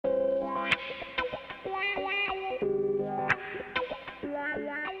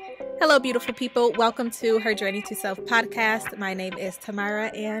Hello, beautiful people. Welcome to HerJourney2Self Podcast. My name is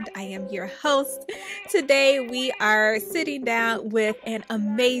Tamara and I am your host. Today we are sitting down with an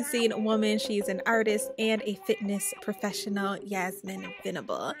amazing woman. She's an artist and a fitness professional, Yasmine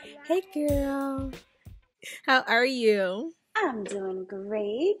Venable. Hey, girl. How are you? I'm doing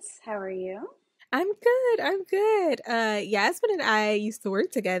great. How are you? I'm good. Yasmin and I used to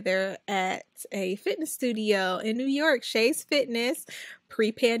work together at a fitness studio in New York, Shay's Fitness,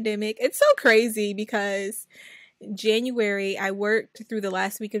 pre-pandemic. It's so crazy because January, I worked through the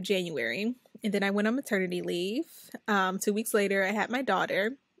last week of January, and then I went on maternity leave. 2 weeks later, I had my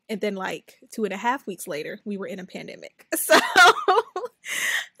daughter, and then like 2.5 weeks later, we were in a pandemic. So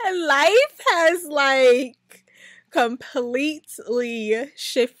life has completely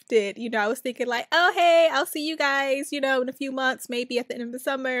shifted. I was thinking oh, hey, I'll see you guys, in a few months, maybe at the end of the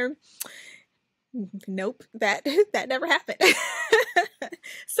summer. Nope, that never happened.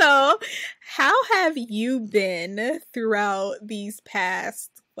 So how have you been throughout these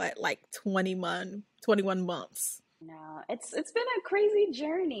past, 21 months? No, it's been a crazy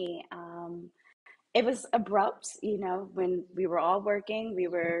journey. It was abrupt, when we were all working, we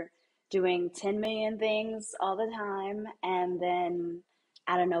were doing 10 million things all the time, and then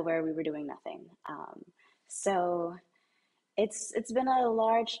out of nowhere we were doing nothing. So it's been a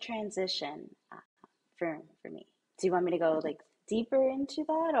large transition for me. Do you want me to go deeper into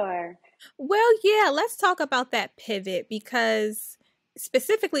that, or? Well, yeah, let's talk about that pivot because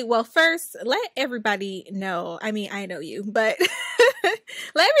specifically, well, first, let everybody know. I mean, I know you, but let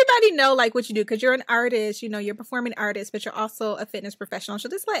everybody know what you do, because you're an artist, you're a performing artist, but you're also a fitness professional. So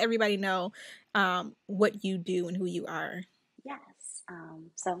just let everybody know what you do and who you are. Yes.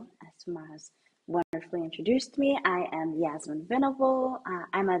 So as Tamara's wonderfully introduced me, I am Yasmine Venable.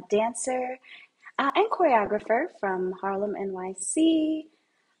 I'm a dancer and choreographer from Harlem, NYC.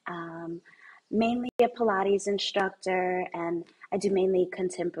 Mainly a Pilates instructor, and I do mainly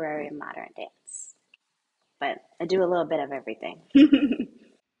contemporary and modern dance. But I do a little bit of everything.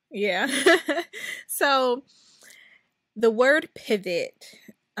 Yeah. So the word pivot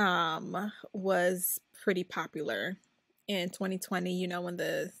was pretty popular in 2020, when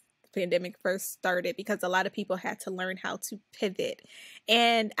the pandemic first started, because a lot of people had to learn how to pivot.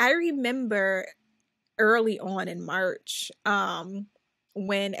 And I remember early on in March,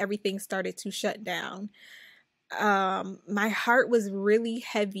 when everything started to shut down, my heart was really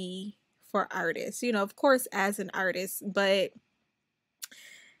heavy for artists, of course, as an artist, but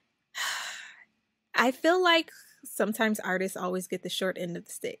I feel like sometimes artists always get the short end of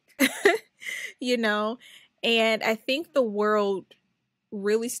the stick, and I think the world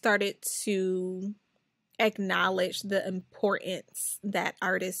really started to acknowledge the importance that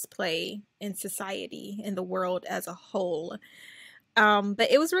artists play in society, in the world as a whole. But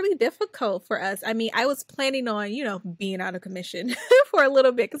it was really difficult for us. I mean, I was planning on, being out of commission for a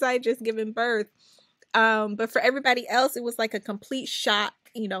little bit because I had just given birth. But for everybody else, it was like a complete shock.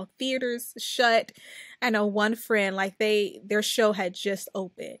 Theaters shut. I know one friend, their show had just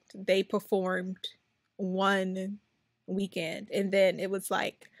opened. They performed one weekend, and then it was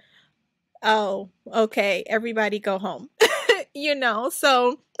like, oh, okay, everybody go home.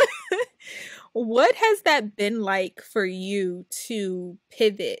 So what has that been like for you to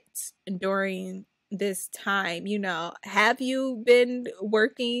pivot during this time? Have you been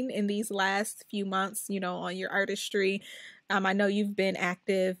working in these last few months, on your artistry? I know you've been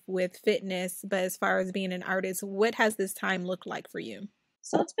active with fitness, but as far as being an artist, what has this time looked like for you?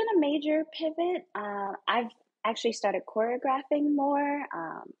 So it's been a major pivot. I've actually started choreographing more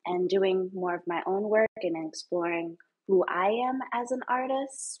and doing more of my own work and exploring who I am as an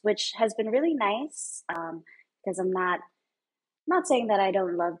artist, which has been really nice because I'm not saying that I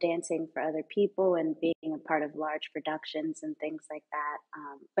don't love dancing for other people and being a part of large productions and things like that.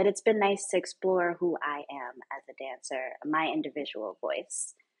 But it's been nice to explore who I am as a dancer, my individual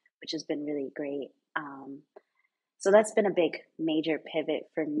voice, which has been really great. So that's been a big, major pivot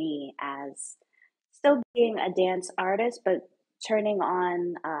for me as still being a dance artist, but turning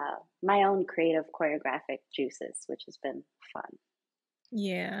on my own creative choreographic juices, which has been fun.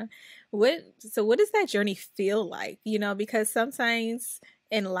 Yeah. What does that journey feel like? Because sometimes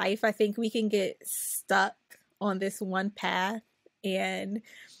in life, I think we can get stuck on this one path, and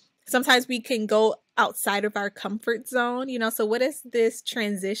sometimes we can go outside of our comfort zone, so what is this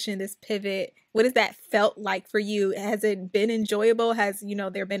transition, this pivot? What has that felt like for you? Has it been enjoyable? Has,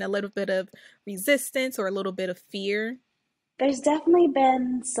 there been a little bit of resistance or a little bit of fear? There's definitely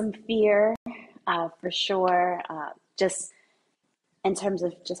been some fear, for sure. Just in terms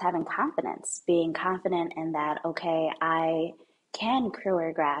of just having confidence, being confident in that, okay, I can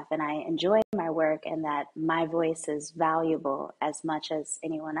choreograph and I enjoy my work and that my voice is valuable as much as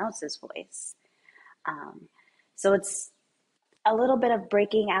anyone else's voice. Um, so it's a little bit of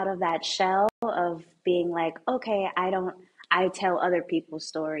breaking out of that shell of being like, okay, I tell other people's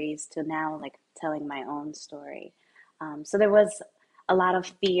stories to now like telling my own story. So there was a lot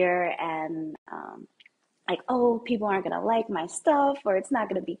of fear and like, oh, people aren't going to like my stuff or it's not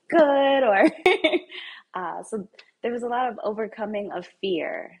going to be good or so there was a lot of overcoming of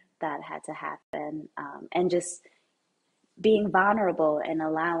fear that had to happen and just being vulnerable and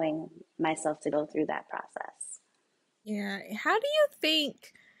allowing myself to go through that process. Yeah. How do you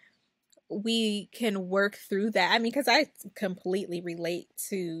think we can work through that? I mean, because I completely relate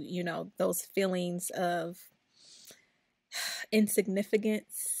to, those feelings of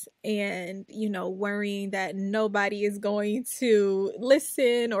insignificance and, worrying that nobody is going to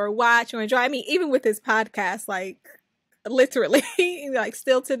listen or watch or enjoy. I mean, even with this podcast, like, literally, like,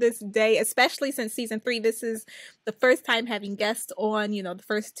 still to this day, especially since season 3, this is the first time having guests on. The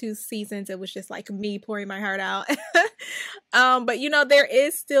first 2 seasons it was just like me pouring my heart out. But there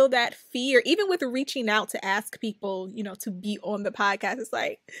is still that fear, even with reaching out to ask people, to be on the podcast. It's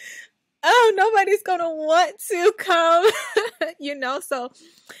like, oh, nobody's gonna want to come. So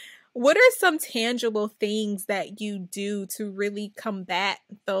what are some tangible things that you do to really combat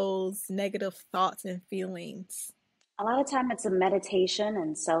those negative thoughts and feelings? A lot of time it's a meditation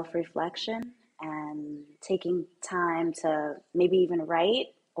and self-reflection and taking time to maybe even write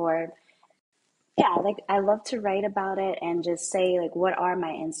or yeah, like I love to write about it and just say like what are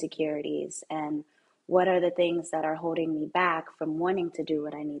my insecurities and what are the things that are holding me back from wanting to do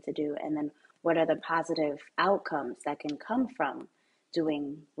what I need to do and then what are the positive outcomes that can come from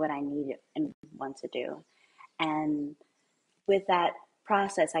doing what I need and want to do. And with that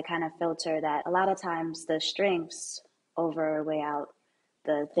process, I kind of filter that a lot of times the strengths overweigh out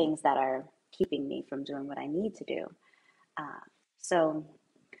the things that are keeping me from doing what I need to do. So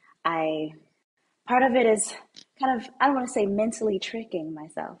I part of it is kind of, I don't want to say mentally tricking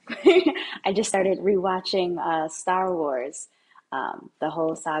myself. I just started rewatching Star Wars, the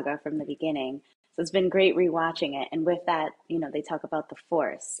whole saga from the beginning. So it's been great rewatching it. And with that, they talk about the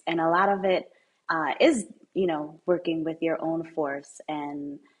force. And a lot of it is, working with your own force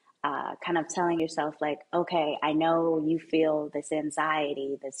and kind of telling yourself like, okay, I know you feel this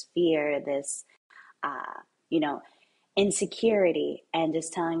anxiety, this fear, this, you know, insecurity and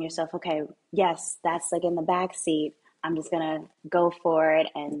just telling yourself, okay, yes, that's like in the back seat. I'm just going to go for it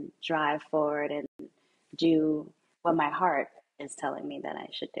and drive forward and do what my heart is telling me that I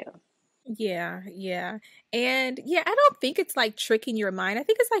should do. Yeah, yeah. And yeah, I don't think it's like tricking your mind. I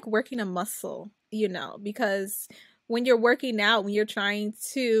think it's like working a muscle, because when you're working out, when you're trying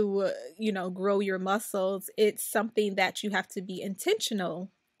to, grow your muscles, it's something that you have to be intentional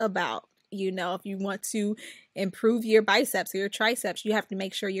about. If you want to improve your biceps or your triceps, you have to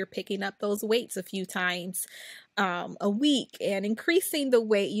make sure you're picking up those weights a few times a week and increasing the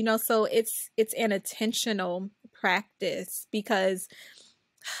weight, so it's an intentional practice. Because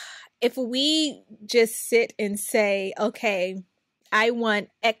if we just sit and say, okay, I want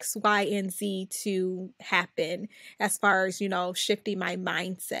X, Y, and Z to happen as far as, shifting my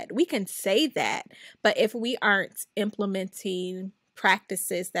mindset, we can say that. But if we aren't implementing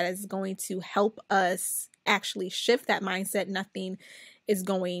practices that is going to help us actually shift that mindset, nothing is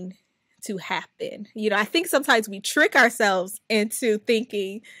going to happen. I think sometimes we trick ourselves into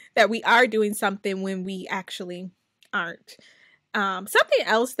thinking that we are doing something when we actually aren't. Something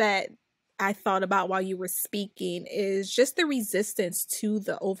else that I thought about while you were speaking is just the resistance to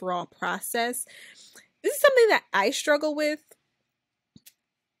the overall process. This is something that I struggle with,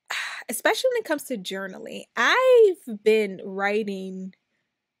 especially when it comes to journaling. I've been writing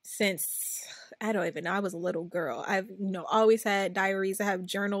since, I don't even know, I was a little girl. I've, always had diaries. I have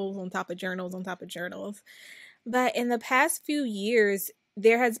journals on top of journals on top of journals. But in the past few years,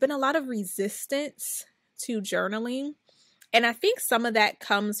 there has been a lot of resistance to journaling. And I think some of that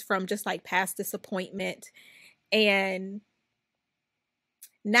comes from just like past disappointment and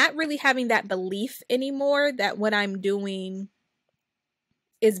not really having that belief anymore that what I'm doing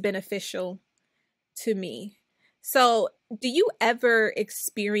is beneficial to me. So, do you ever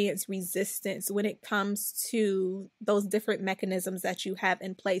experience resistance when it comes to those different mechanisms that you have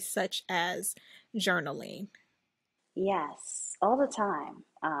in place, such as journaling? Yes, all the time.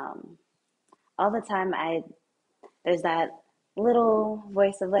 All the time, there's that little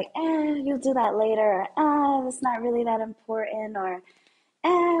voice of like, you'll do that later, or it's not really that important, or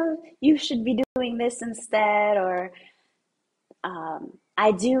you should be doing this instead, or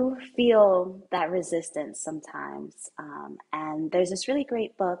I do feel that resistance sometimes. And there's this really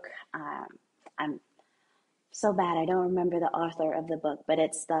great book. I'm so bad I don't remember the author of the book, but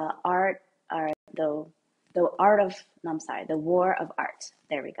it's the art or the art of no, I'm sorry, the War of Art.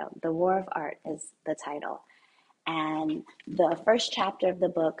 There we go. The War of Art is the title. And the first chapter of the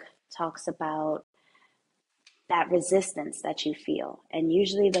book talks about that resistance that you feel. And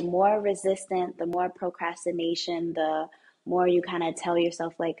usually the more resistant, the more procrastination, the more you kind of tell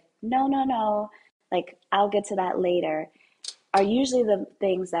yourself like, no, no, no, like I'll get to that later, are usually the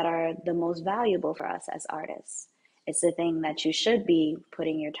things that are the most valuable for us as artists. It's the thing that you should be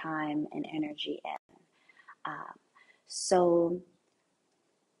putting your time and energy in. So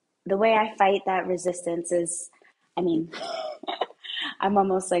the way I fight that resistance is, I mean, I'm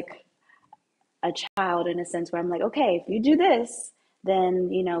almost like a child in a sense where I'm like, okay, if you do this, then,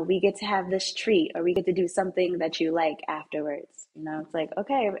 we get to have this treat or we get to do something that you like afterwards. It's like,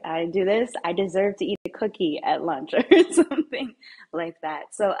 okay, I do this, I deserve to eat a cookie at lunch or something like that.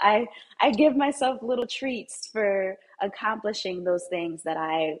 So I give myself little treats for accomplishing those things that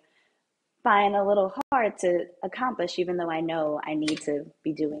I find a little hard to accomplish, even though I know I need to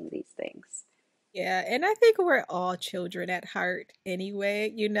be doing these things. Yeah, and I think we're all children at heart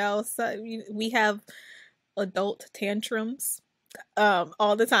anyway, so we have adult tantrums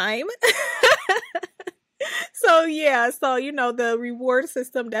all the time. So yeah, so the reward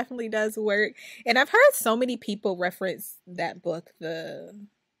system definitely does work. And I've heard so many people reference that book, the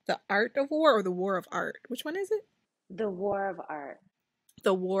Art of War or the War of Art. Which one is it? The War of Art.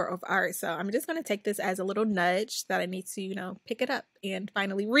 The War of Art. So I'm just going to take this as a little nudge that I need to, pick it up and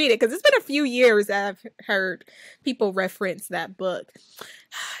finally read it, because it's been a few years that I've heard people reference that book.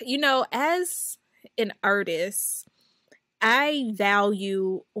 As an artist, I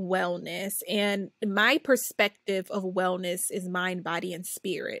value wellness, and my perspective of wellness is mind, body, and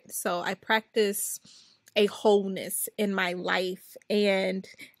spirit. So I practice a wholeness in my life, and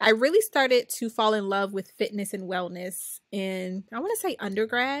I really started to fall in love with fitness and wellness in, I want to say,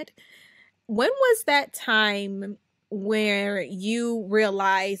 undergrad. When was that time where you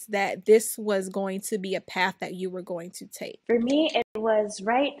realized that this was going to be a path that you were going to take? For me, it was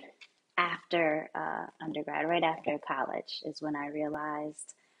right after undergrad, right after college, is when I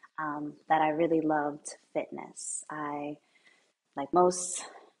realized that I really loved fitness. I, like most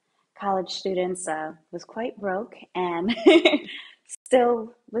college students, was quite broke and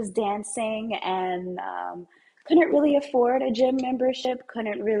still was dancing and couldn't really afford a gym membership,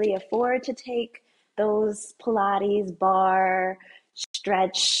 couldn't really afford to take those Pilates, bar,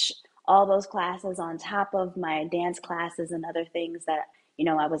 stretch, all those classes on top of my dance classes and other things that,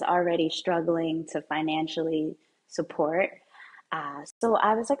 I was already struggling to financially support. So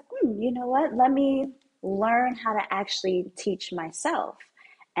I was like, you know what? Let me learn how to actually teach myself.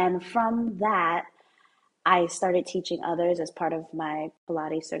 And from that, I started teaching others as part of my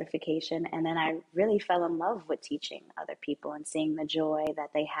Pilates certification. And then I really fell in love with teaching other people and seeing the joy that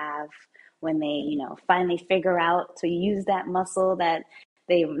they have when they, finally figure out to use that muscle that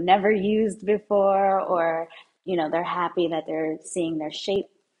they've never used before, or, they're happy that they're seeing their shape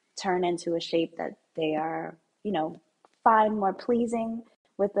turn into a shape that they are, find more pleasing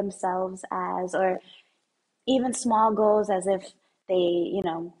with themselves as, or even small goals as if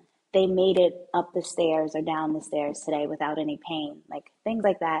they made it up the stairs or down the stairs today without any pain, like things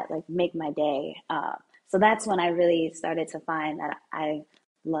like that, like make my day. So that's when I really started to find that I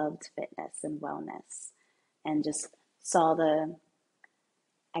loved fitness and wellness, and just saw the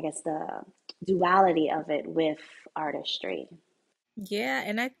duality of it with artistry. Yeah,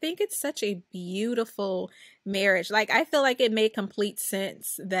 and I think it's such a beautiful marriage. Like, I feel like it made complete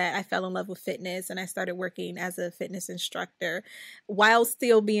sense that I fell in love with fitness and I started working as a fitness instructor while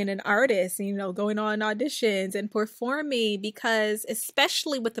still being an artist, going on auditions and performing, because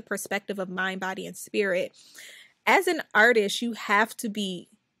especially with the perspective of mind, body, and spirit, as an artist, you have to be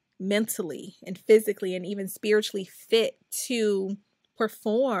mentally and physically and even spiritually fit to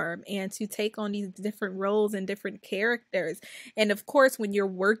perform and to take on these different roles and different characters. And of course, when you're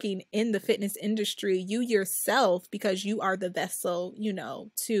working in the fitness industry, you yourself, because you are the vessel,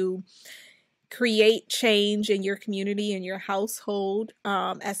 to create change in your community and your household,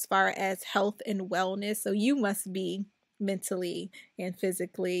 as far as health and wellness. So you must be mentally and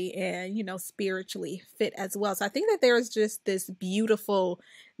physically and spiritually fit as well. So I think that there's just this beautiful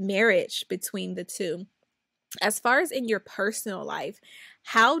marriage between the two. As far as in your personal life,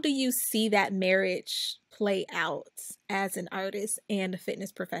 how do you see that marriage play out as an artist and a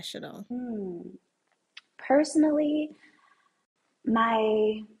fitness professional? Personally,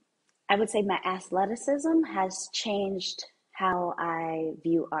 I would say my athleticism has changed how I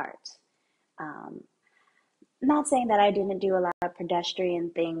view art. Um, Not saying that I didn't do a lot of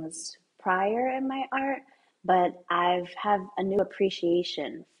pedestrian things prior in my art, but I've have a new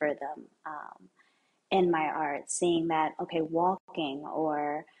appreciation for them in my art, seeing that, okay, walking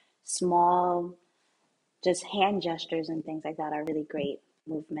or small just hand gestures and things like that are really great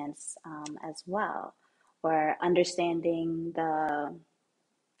movements as well. Or understanding the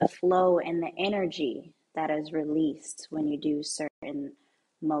flow and the energy that is released when you do certain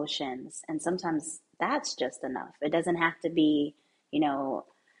motions. And sometimes that's just enough. It doesn't have to be,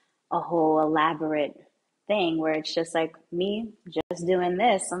 a whole elaborate thing where it's just like me just doing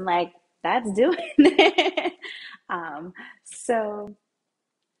this. I'm like, that's doing it. So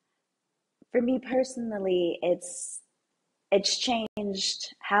for me personally, it's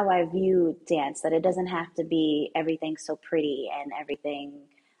changed how I view dance, that it doesn't have to be everything so pretty and everything,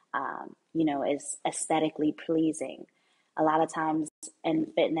 is aesthetically pleasing. A lot of times in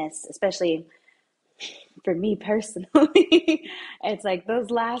fitness, especially for me personally, it's like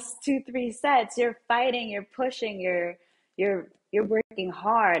those last 2, 3 sets, you're fighting, you're pushing, you're working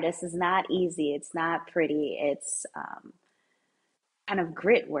hard. This is not easy. It's not pretty. It's kind of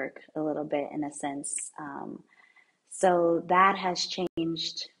grit work a little bit in a sense. So that has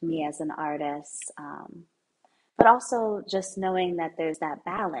changed me as an artist. But also just knowing that there's that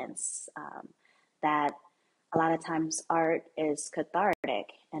balance, that a lot of times art is cathartic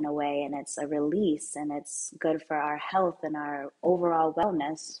in a way, and it's a release, and it's good for our health and our overall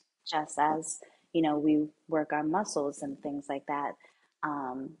wellness, just as, we work our muscles and things like that,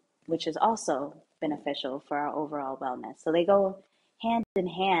 which is also beneficial for our overall wellness. So they go hand in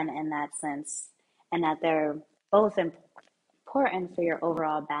hand in that sense, and that they're both important for your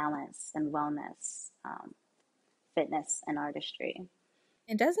overall balance and wellness, fitness and artistry.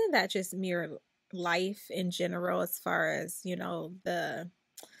 And doesn't that just mirror life in general, as far as,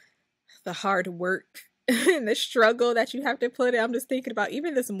 the hard work and the struggle that you have to put in? I'm just thinking about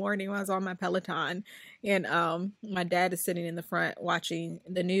even this morning when I was on my Peloton, and my dad is sitting in the front watching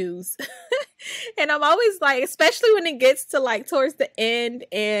the news. And I'm always like, especially when it gets to like towards the end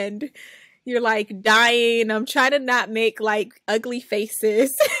and you're like dying, I'm trying to not make like ugly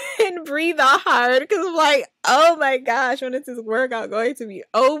faces and breathe all hard, because I'm like, oh my gosh, when is this workout going to be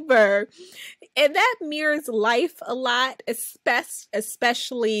over? And that mirrors life a lot,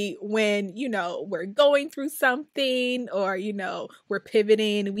 especially when, we're going through something, or, we're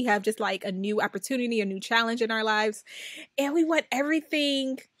pivoting. We have just like a new opportunity, a new challenge in our lives. And we want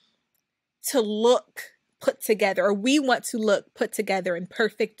everything to look put together, or we want to look put together and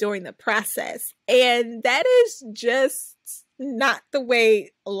perfect during the process. And that is just not the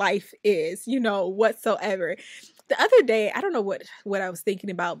way life is, whatsoever. The other day, I don't know what I was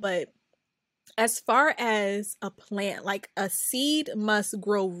thinking about, but as far as a plant, like a seed must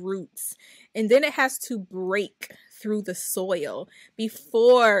grow roots, and then it has to break through the soil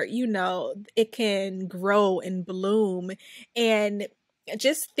before, it can grow and bloom. And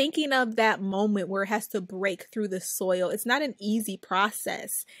just thinking of that moment where it has to break through the soil, it's not an easy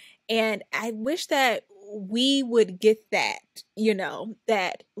process. And I wish that we would get that,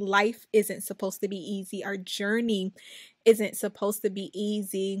 that life isn't supposed to be easy. Our journey isn't supposed to be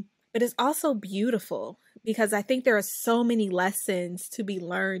easy, but it's also beautiful, because I think there are so many lessons to be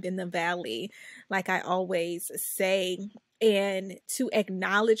learned in the valley, like I always say. And to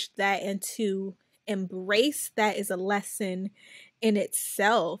acknowledge that and to embrace that is a lesson in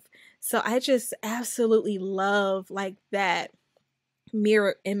itself. So I just absolutely love like that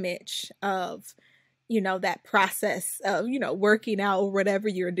mirror image of, that process of, working out or whatever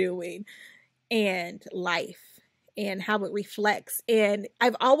you're doing, and life, and how it reflects. And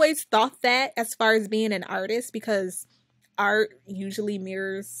I've always thought that as far as being an artist, because art usually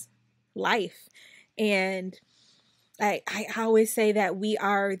mirrors life. And I always say that we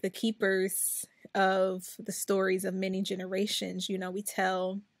are the keepers of the stories of many generations. We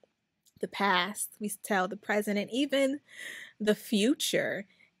tell the past, we tell the present, and even the future.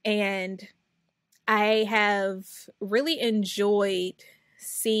 And I have really enjoyed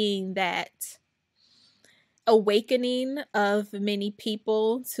seeing that awakening of many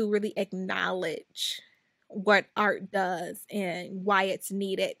people to really acknowledge what art does and why it's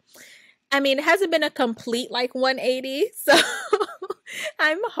needed. I mean, it hasn't been a complete like 180, so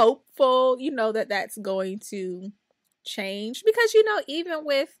I'm hopeful, that that's going to change, because, even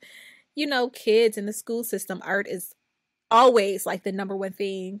with, kids in the school system, art is always like the number one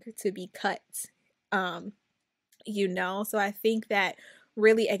thing to be cut. So I think that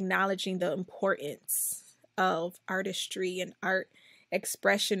really acknowledging the importance of artistry and art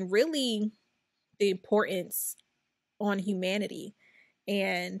expression, really the importance on humanity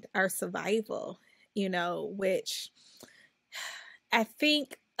and our survival, which I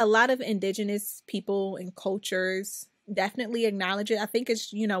think a lot of indigenous people and cultures definitely acknowledge it. I think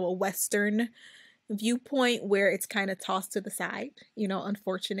it's, a Western viewpoint where it's kind of tossed to the side,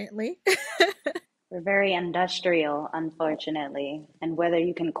 unfortunately. We're very industrial, unfortunately, and whether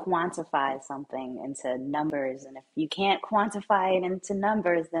you can quantify something into numbers, and if you can't quantify it into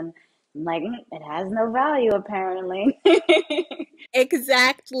numbers, then I'm like, it has no value, apparently.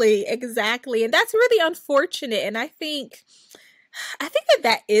 Exactly, exactly. And that's really unfortunate. And I think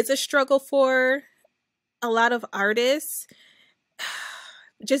that is a struggle for a lot of artists,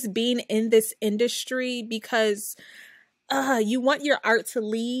 just being in this industry, because you want your art to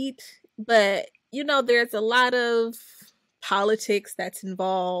lead, but there's a lot of politics that's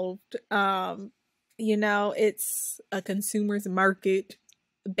involved. It's a consumer's market,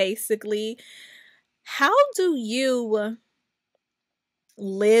 basically. How do you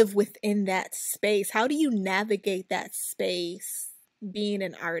live within that space? How do you navigate that space being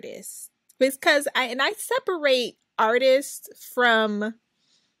an artist? Because I separate artists from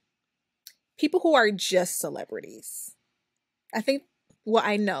people who are just celebrities. I think, well,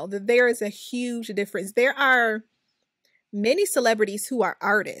 I know that there is a huge difference. There are many celebrities who are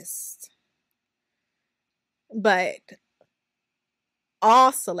artists, but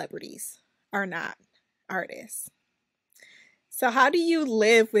all celebrities are not artists. So how do you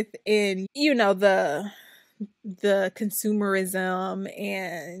live within, the consumerism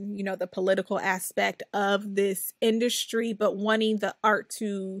and, the political aspect of this industry, but wanting the art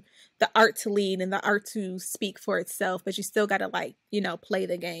to lead and the art to speak for itself, but you still got to play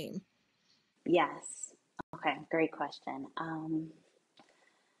the game? Yes. Okay, great question.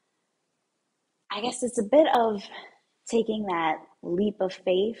 I guess it's a bit of taking that leap of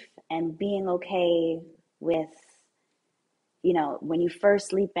faith and being okay with, when you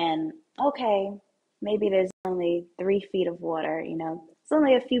first leap in, okay, maybe there's only 3 feet of water, it's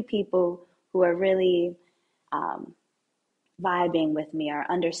only a few people who are really um, vibing with me, or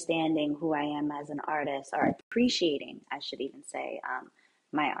understanding who I am as an artist, or appreciating, I should even say,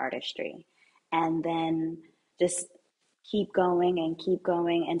 my artistry. And then just keep going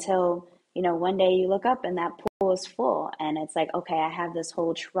until, one day you look up and that pool is full. And it's like, okay, I have this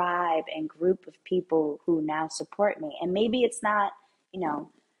whole tribe and group of people who now support me. And maybe it's not,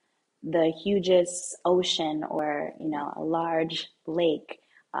 the hugest ocean, or, a large lake.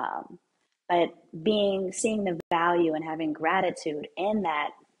 Um, but seeing the value and having gratitude in that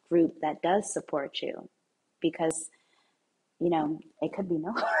group that does support you, because it could be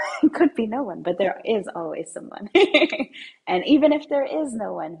no it could be no one, but there is always someone. And even if there is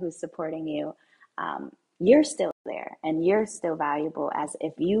no one who's supporting you, you're still there and you're still valuable. As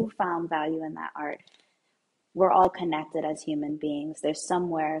if you found value in that art, we're all connected as human beings. There's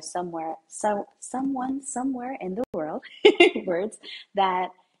someone somewhere in the world, words, that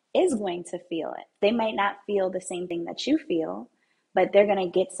is going to feel it. They might not feel the same thing that you feel, but they're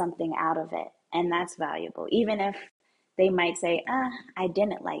going to get something out of it. And that's valuable. Even if they might say, I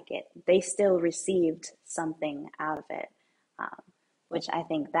didn't like it, they still received something out of it, which I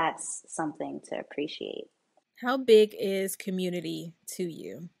think that's something to appreciate. How big is community to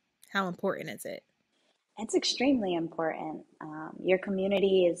you? How important is it? It's extremely important. Your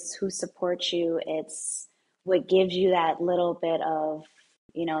community is who supports you. It's what gives you that little bit of,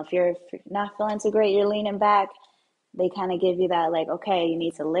 if you're not feeling too great, you're leaning back, they kind of give you that, like, okay, you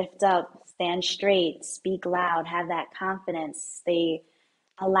need to lift up, stand straight, speak loud, have that confidence. They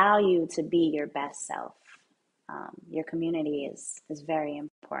allow you to be your best self. Your community is very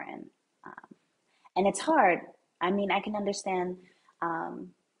important. And it's hard. I mean, I can understand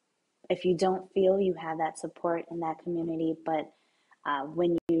if you don't feel you have that support in that community, but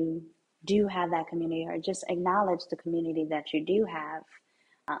when you do have that community, or just acknowledge the community that you do have,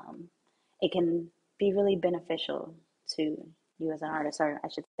 um, it can be really beneficial to you as an artist, or I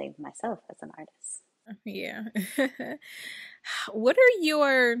should say myself as an artist. Yeah. what are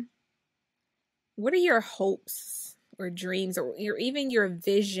your what are your hopes or dreams, or even your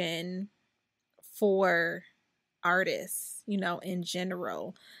vision for artists, in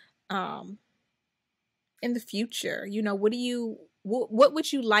general, um in the future? What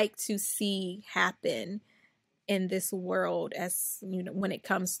would you like to see happen in this world, as when it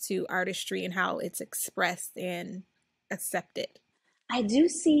comes to artistry and how it's expressed and accepted? I do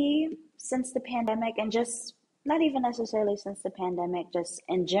see, since the pandemic, and just not even necessarily since the pandemic, just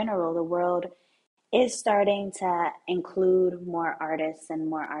in general, the world is starting to include more artists and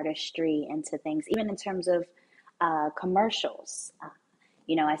more artistry into things, even in terms of commercials.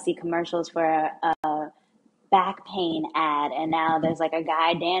 I see commercials for back pain ad, and now there's like a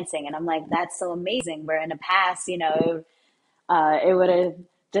guy dancing, and I'm like, that's so amazing. Where in the past, it would have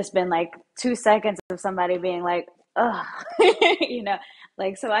just been like 2 seconds of somebody being like, ugh, you know,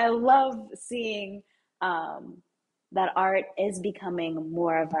 like, so I love seeing that art is becoming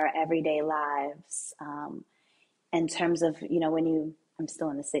more of our everyday lives. In terms of, I'm still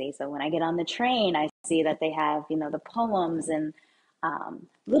in the city, so when I get on the train, I see that they have, the poems and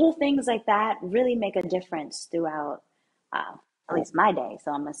little things like that really make a difference throughout, at least my day.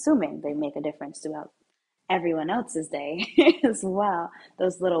 So I'm assuming they make a difference throughout everyone else's day as well,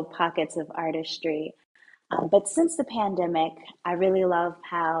 those little pockets of artistry. But since the pandemic, I really love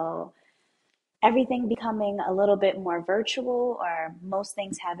how everything becoming a little bit more virtual, or most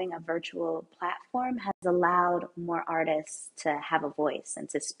things having a virtual platform, has allowed more artists to have a voice and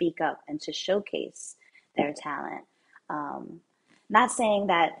to speak up and to showcase their talent. Not saying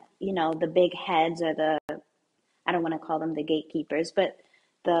that, the big heads or I don't want to call them the gatekeepers, but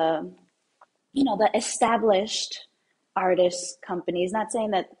the the established artist companies, not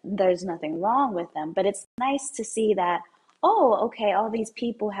saying that there's nothing wrong with them, but it's nice to see that, oh, okay, all these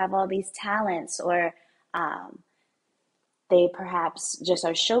people have all these talents, or they perhaps just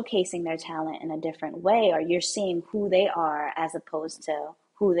are showcasing their talent in a different way, or you're seeing who they are as opposed to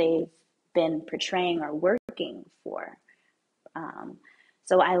who they've been portraying or working for.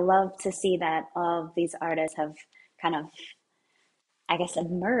 So I love to see that all of these artists have kind of, I guess,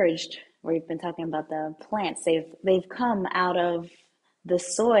 emerged. We've been talking about the plants. They've come out of the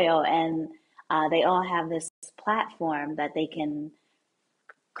soil, and they all have this platform that they can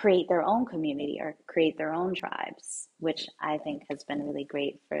create their own community or create their own tribes, which I think has been really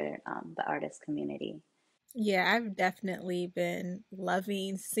great for the artist community. Yeah, I've definitely been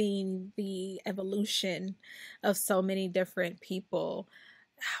loving seeing the evolution of so many different people.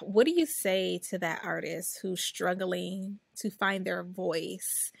 What do you say to that artist who's struggling to find their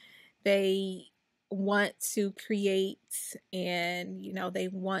voice? They want to create, and they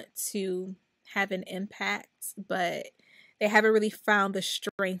want to have an impact, but they haven't really found the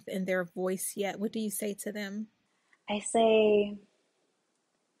strength in their voice yet. What do you say to them? I say,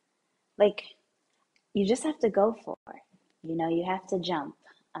 like, you just have to go for it. You have to jump,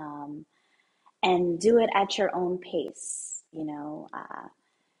 and do it at your own pace.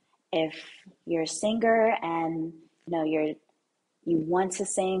 If you're a singer and you want to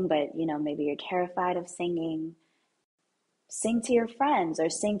sing, but maybe you're terrified of singing, sing to your friends or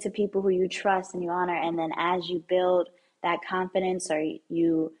sing to people who you trust and you honor. And then as you build that confidence, or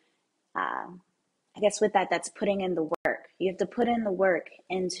you, I guess with that's putting in the work. You have to put in the work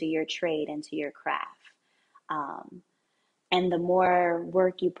into your trade, into your craft. And the more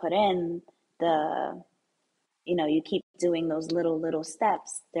work you put in, you keep doing those little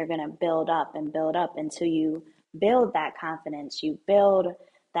steps, they're going to build up and build up until you build that confidence, you build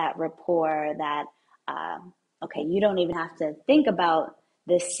that rapport that, okay, you don't even have to think about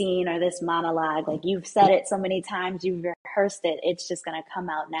this scene or this monologue. Like, you've said it so many times, you've rehearsed it, it's just going to come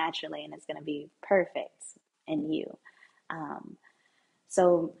out naturally and it's going to be perfect in you.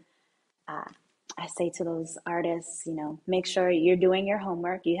 So I say to those artists, make sure you're doing your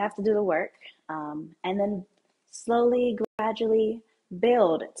homework. You have to do the work, and then slowly, gradually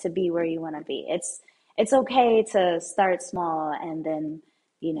build to be where you want to be. It's okay to start small and then,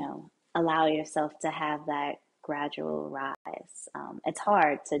 allow yourself to have that gradual rise. It's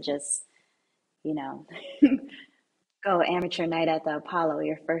hard to just, go amateur night at the Apollo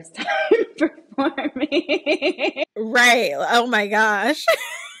your first time performing. Right. Oh my gosh.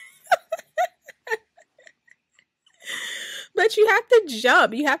 But you have to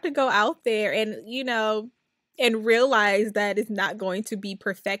jump. You have to go out there and, and realize that it's not going to be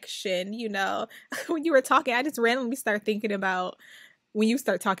perfection. When you were talking, I just randomly started thinking about when you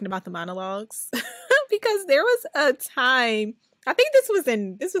start talking about the monologues, because there was a time, I think this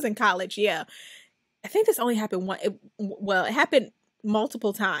was in college. Yeah. I think this only happened it happened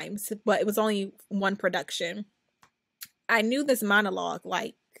multiple times, but it was only one production. I knew this monologue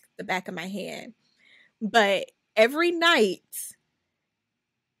like the back of my hand, but every night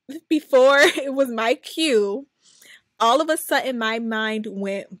before it was my cue, all of a sudden my mind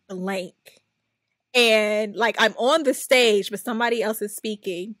went blank. And like, I'm on the stage, but somebody else is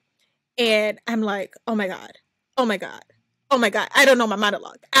speaking. And I'm like, oh my God, oh my God, oh my God, I don't know my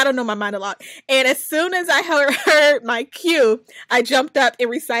monologue. I don't know my monologue. And as soon as I heard my cue, I jumped up and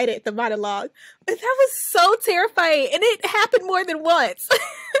recited the monologue. But that was so terrifying. And it happened more than once.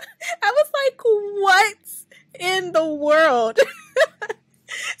 I was like, what in the world?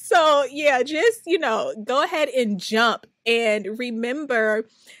 So yeah, just, go ahead and jump, and remember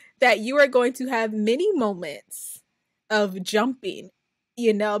that you are going to have many moments of jumping,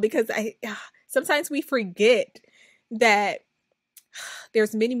 because sometimes we forget that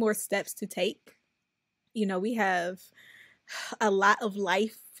there's many more steps to take. We have a lot of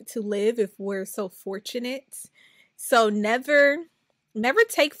life to live if we're so fortunate. So never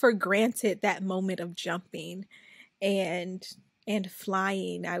take for granted that moment of jumping and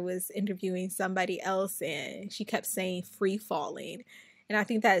flying. I was interviewing somebody else and she kept saying free falling. And I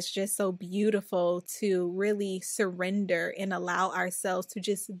think that's just so beautiful to really surrender and allow ourselves to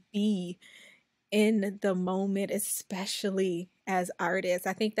just be in the moment, especially as artists.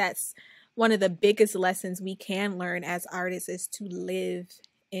 I think that's one of the biggest lessons we can learn as artists, is to live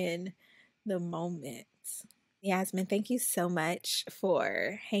in the moment. Yasmine, thank you so much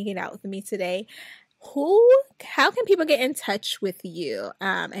for hanging out with me today. How can people get in touch with you?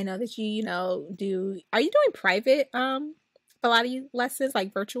 I know that are you doing private Pilates lessons,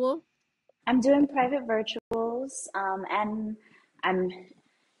 like virtual? I'm doing private virtuals, and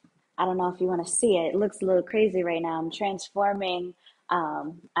I don't know if you want to see it. It looks a little crazy right now. I'm transforming.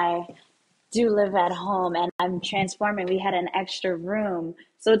 I do live at home and I'm transforming. We had an extra room.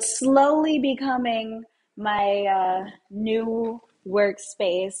 So it's slowly becoming my new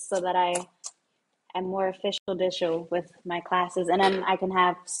workspace so that I am more official with my classes. And then I can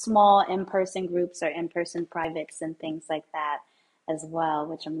have small in-person groups or in-person privates and things like that as well,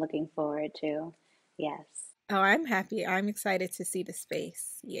 which I'm looking forward to. Yes. Oh, I'm happy. I'm excited to see the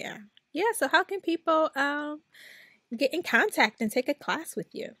space. Yeah. Yeah. So how can people get in contact and take a class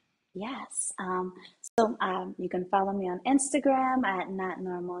with you? Yes. So you can follow me on Instagram at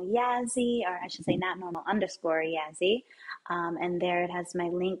notnormalyazzy, or I should say notnormal_yazzy. And there it has my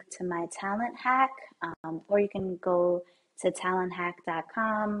link to my talent hack. Or you can go to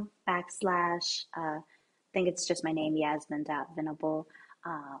talenthack.com / I think it's just my name, Yasmine.Venable.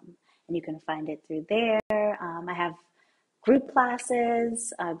 And you can find it through there. I have group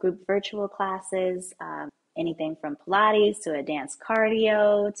classes, group virtual classes, anything from Pilates to advanced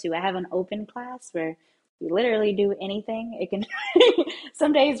cardio to I have an open class where we literally do anything. It can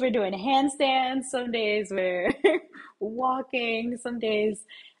some days we're doing handstands, some days we're walking, some days.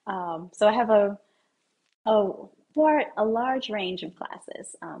 So I have a large range of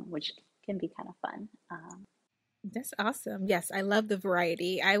classes, which can be kind of fun. That's awesome. Yes, I love the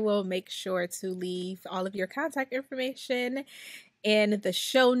variety. I will make sure to leave all of your contact information in the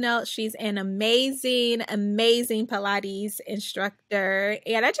show notes. She's an amazing Pilates instructor.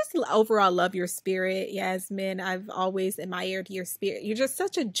 And I just overall love your spirit, Yasmine. I've always admired your spirit. You're just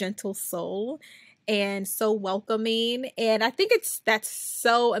such a gentle soul and so welcoming. And I think that's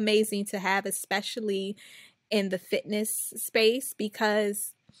so amazing to have, especially in the fitness space,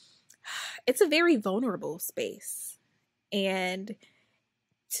 because it's a very vulnerable space. And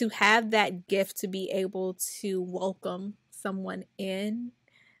to have that gift to be able to welcome someone in,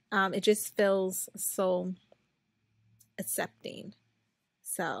 it just feels so accepting.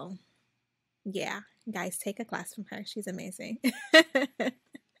 So yeah, guys, take a class from her. She's amazing.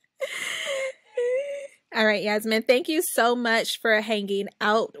 All right, Yasmine, thank you so much for hanging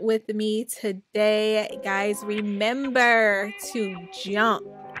out with me today. Guys, remember to jump.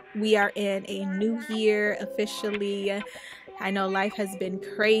 We are in a new year officially. I know life has been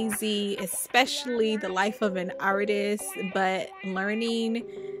crazy, especially the life of an artist, but learning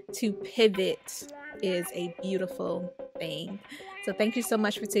to pivot is a beautiful thing. So thank you so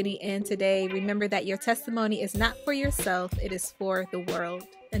much for tuning in today. Remember that your testimony is not for yourself, it is for the world.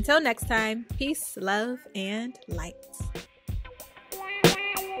 Until next time, peace, love, and light.